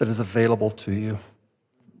that is available to you.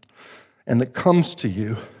 and that comes to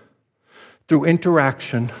you through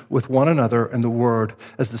interaction with one another and the Word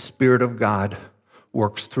as the Spirit of God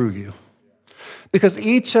works through you. Because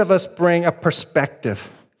each of us bring a perspective.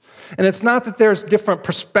 And it's not that there's different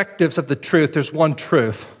perspectives of the truth, there's one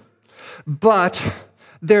truth. But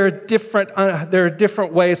there are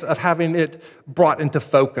different ways of having it brought into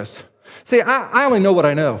focus. See, I only know what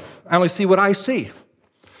I know. I only see what I see.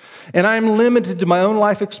 And I'm limited to my own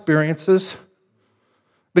life experiences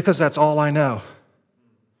because that's all I know.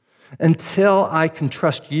 Until I can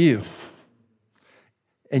trust you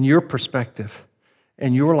and your perspective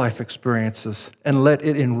and your life experiences and let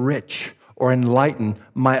it enrich or enlighten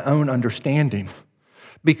my own understanding.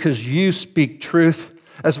 Because you speak truth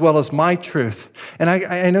as well as my truth. And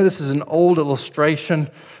I know this is an old illustration,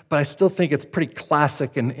 but I still think it's pretty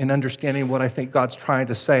classic in understanding what I think God's trying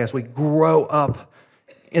to say as we grow up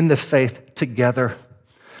in the faith together.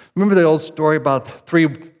 Remember the old story about three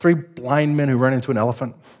blind men who run into an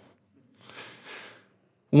elephant?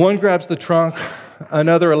 One grabs the trunk,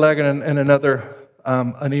 another a leg, and another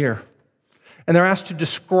an ear. And they're asked to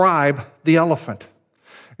describe the elephant.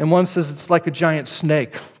 And one says it's like a giant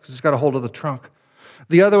snake because it's got a hold of the trunk.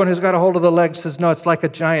 The other one who's got a hold of the leg says, no, it's like a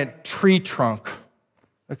giant tree trunk,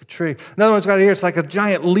 like a tree. Another one's got an ear, it's like a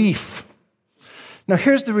giant leaf. Now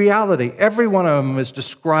here's the reality. Every one of them is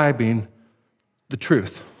describing the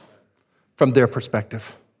truth from their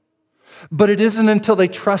perspective. But it isn't until they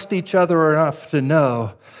trust each other enough to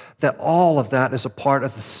know that all of that is a part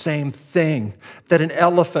of the same thing that an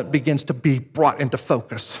elephant begins to be brought into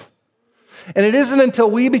focus. And it isn't until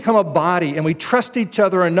we become a body and we trust each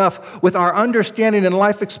other enough with our understanding and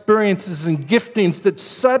life experiences and giftings that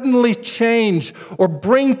suddenly change or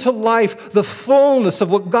bring to life the fullness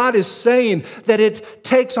of what God is saying that it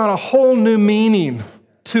takes on a whole new meaning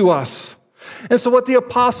to us. And so what the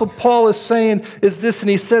Apostle Paul is saying is this, and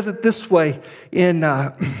he says it this way in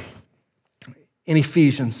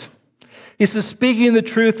Ephesians. He says, speaking the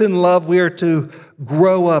truth in love, we are to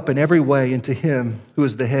grow up in every way into him who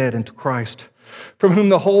is the head, into Christ, from whom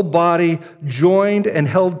the whole body, joined and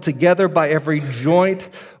held together by every joint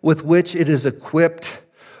with which it is equipped,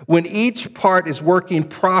 when each part is working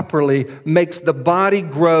properly, makes the body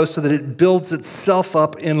grow so that it builds itself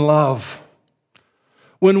up in love.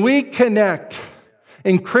 When we connect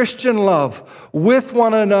in Christian love with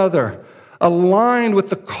one another, aligned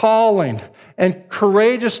with the calling and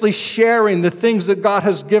courageously sharing the things that God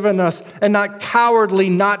has given us and not cowardly,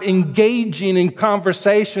 not engaging in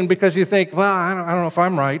conversation because you think, well, I don't know if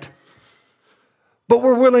I'm right. But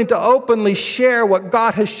we're willing to openly share what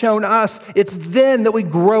God has shown us. It's then that we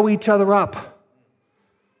grow each other up.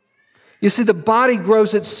 You see, the body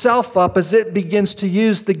grows itself up as it begins to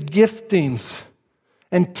use the giftings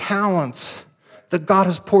and talents that God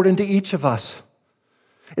has poured into each of us.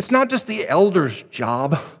 It's not just the elder's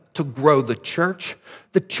job to grow the church.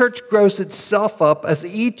 The church grows itself up as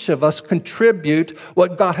each of us contribute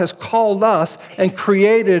what God has called us and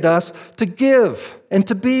created us to give and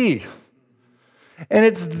to be. And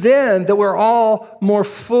it's then that we're all more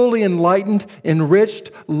fully enlightened,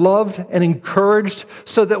 enriched, loved, and encouraged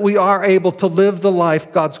so that we are able to live the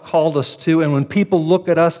life God's called us to. And when people look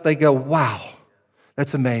at us, they go, wow,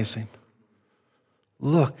 that's amazing.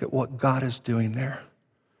 Look at what God is doing there.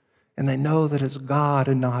 And they know that it's God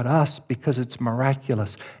and not us because it's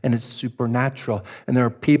miraculous and it's supernatural. And there are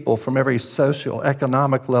people from every social,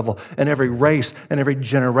 economic level and every race and every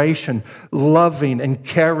generation loving and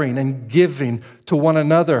caring and giving to one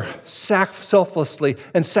another selflessly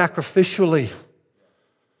and sacrificially.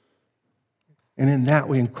 And in that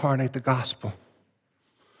we incarnate the gospel,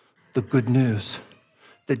 the good news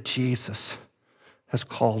that Jesus has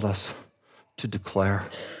called us to declare.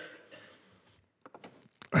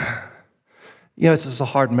 You know, it's just a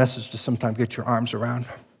hard message to sometimes get your arms around.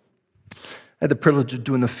 I had the privilege of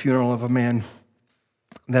doing the funeral of a man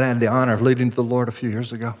that I had the honor of leading to the Lord a few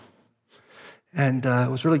years ago. And it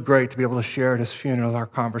was really great to be able to share at his funeral our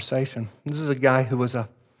conversation. This is a guy who was a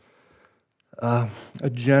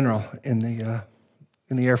general in the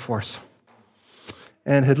Air Force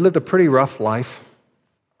and had lived a pretty rough life.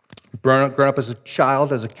 Grown up as a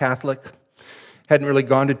child, as a Catholic, hadn't really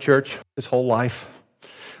gone to church his whole life.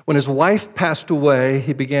 When his wife passed away,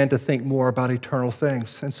 he began to think more about eternal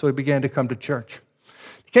things, and so he began to come to church.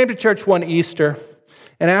 He came to church one Easter,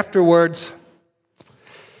 and afterwards,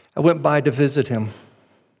 I went by to visit him.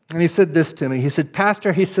 And he said this to me. He said,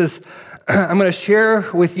 Pastor, he says, I'm going to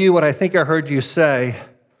share with you what I think I heard you say,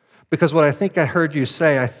 because what I think I heard you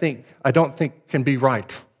say, I don't think can be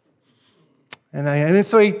right. And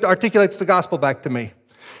so he articulates the gospel back to me.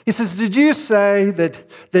 He says, did you say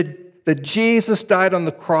that Jesus died on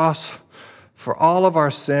the cross for all of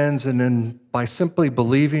our sins, and then by simply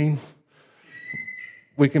believing,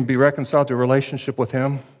 we can be reconciled to a relationship with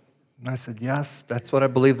him? And I said, yes, that's what I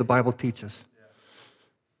believe the Bible teaches.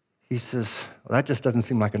 He says, well, that just doesn't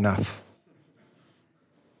seem like enough.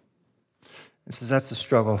 He says, that's the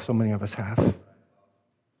struggle so many of us have.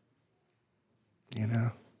 You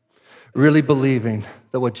know, really believing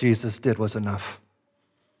that what Jesus did was enough,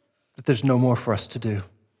 that there's no more for us to do.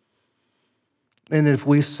 And if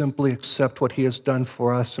we simply accept what he has done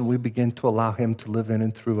for us and we begin to allow him to live in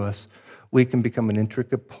and through us, we can become an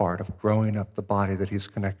intricate part of growing up the body that he's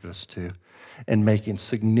connected us to and making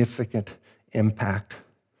significant impact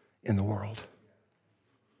in the world.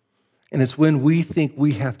 And it's when we think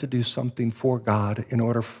we have to do something for God in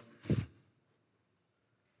order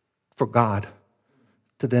for God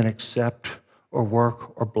to then accept or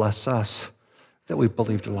work or bless us that we've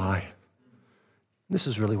believed a lie. This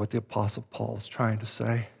is really what the Apostle Paul is trying to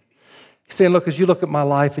say. He's saying, look, as you look at my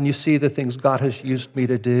life and you see the things God has used me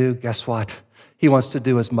to do, guess what? He wants to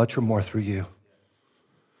do as much or more through you.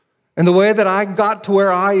 And the way that I got to where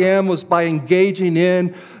I am was by engaging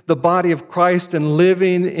in the body of Christ and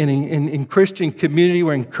living in Christian community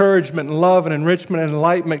where encouragement and love and enrichment and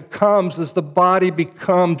enlightenment comes as the body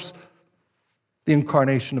becomes the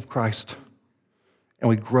incarnation of Christ. And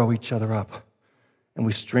we grow each other up. And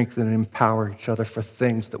we strengthen and empower each other for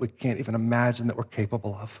things that we can't even imagine that we're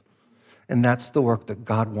capable of. And that's the work that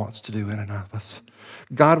God wants to do in and out of us.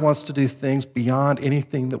 God wants to do things beyond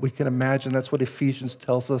anything that we can imagine. That's what Ephesians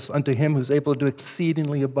tells us. Unto him who's able to do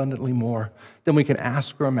exceedingly abundantly more than we can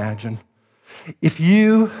ask or imagine. If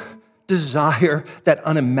you desire that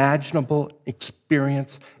unimaginable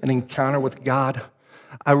experience and encounter with God,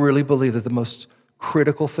 I really believe that the most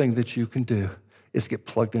critical thing that you can do is get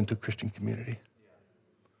plugged into a Christian community.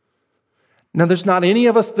 Now, there's not any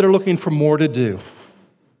of us that are looking for more to do.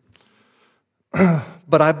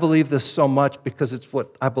 But I believe this so much because it's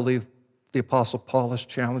what I believe the Apostle Paul is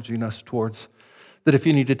challenging us towards. That if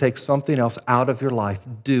you need to take something else out of your life,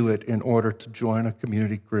 do it in order to join a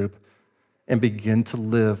community group and begin to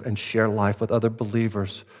live and share life with other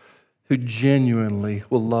believers who genuinely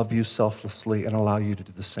will love you selflessly and allow you to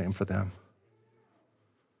do the same for them.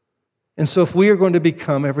 And so if we are going to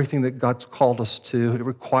become everything that God's called us to, it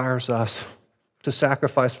requires us to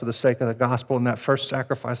sacrifice for the sake of the gospel. And that first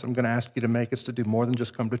sacrifice I'm going to ask you to make is to do more than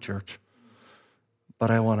just come to church. But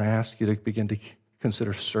I want to ask you to begin to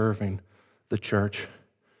consider serving the church.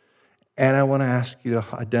 And I want to ask you to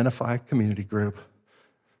identify a community group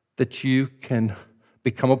that you can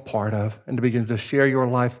become a part of and to begin to share your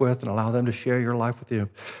life with and allow them to share your life with you.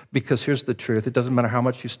 Because here's the truth. It doesn't matter how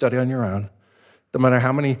much you study on your own. No matter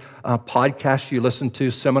how many podcasts you listen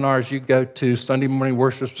to, seminars you go to, Sunday morning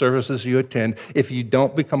worship services you attend, if you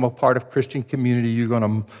don't become a part of Christian community, you're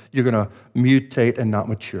gonna mutate and not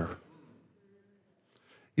mature.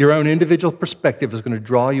 Your own individual perspective is going to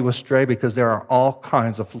draw you astray because there are all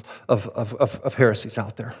kinds of heresies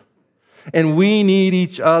out there. And we need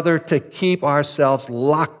each other to keep ourselves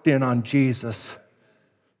locked in on Jesus,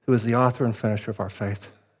 who is the author and finisher of our faith.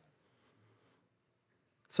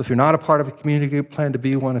 So if you're not a part of a community group, plan to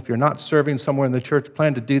be one. If you're not serving somewhere in the church,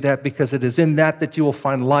 plan to do that because it is in that you will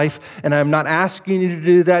find life. And I'm not asking you to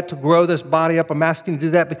do that to grow this body up. I'm asking you to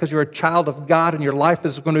do that because you're a child of God and your life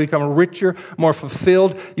is going to become richer, more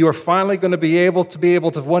fulfilled. You are finally going to be able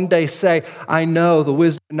to one day say, I know the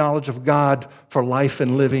wisdom and knowledge of God for life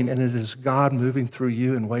and living, and it is God moving through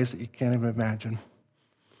you in ways that you can't even imagine.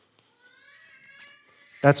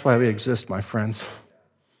 That's why we exist, my friends.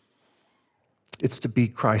 It's to be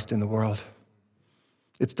Christ in the world.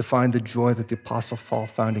 It's to find the joy that the Apostle Paul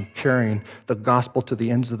found in carrying the gospel to the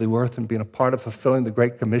ends of the earth and being a part of fulfilling the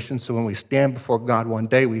Great Commission. So when we stand before God one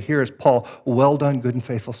day, we hear as Paul, well done, good and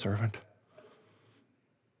faithful servant.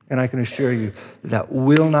 And I can assure you that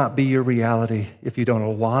will not be your reality if you don't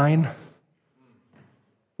align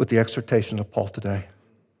with the exhortation of Paul today.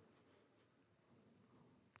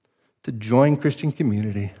 To join Christian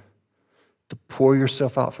community, to pour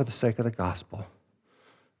yourself out for the sake of the gospel,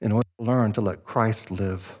 in order to learn to let Christ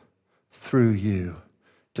live through you,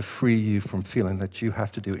 to free you from feeling that you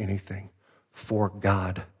have to do anything for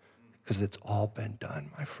God, because it's all been done,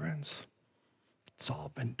 my friends. It's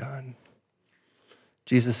all been done.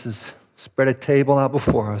 Jesus has spread a table out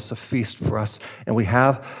before us, a feast for us, and we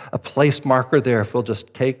have a place marker there if we'll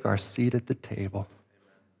just take our seat at the table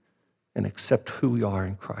and accept who we are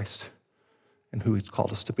in Christ and who he's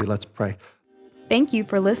called us to be. Let's pray. Thank you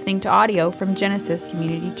for listening to audio from Genesis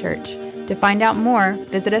Community Church. To find out more,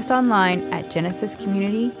 visit us online at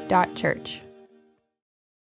genesiscommunity.church.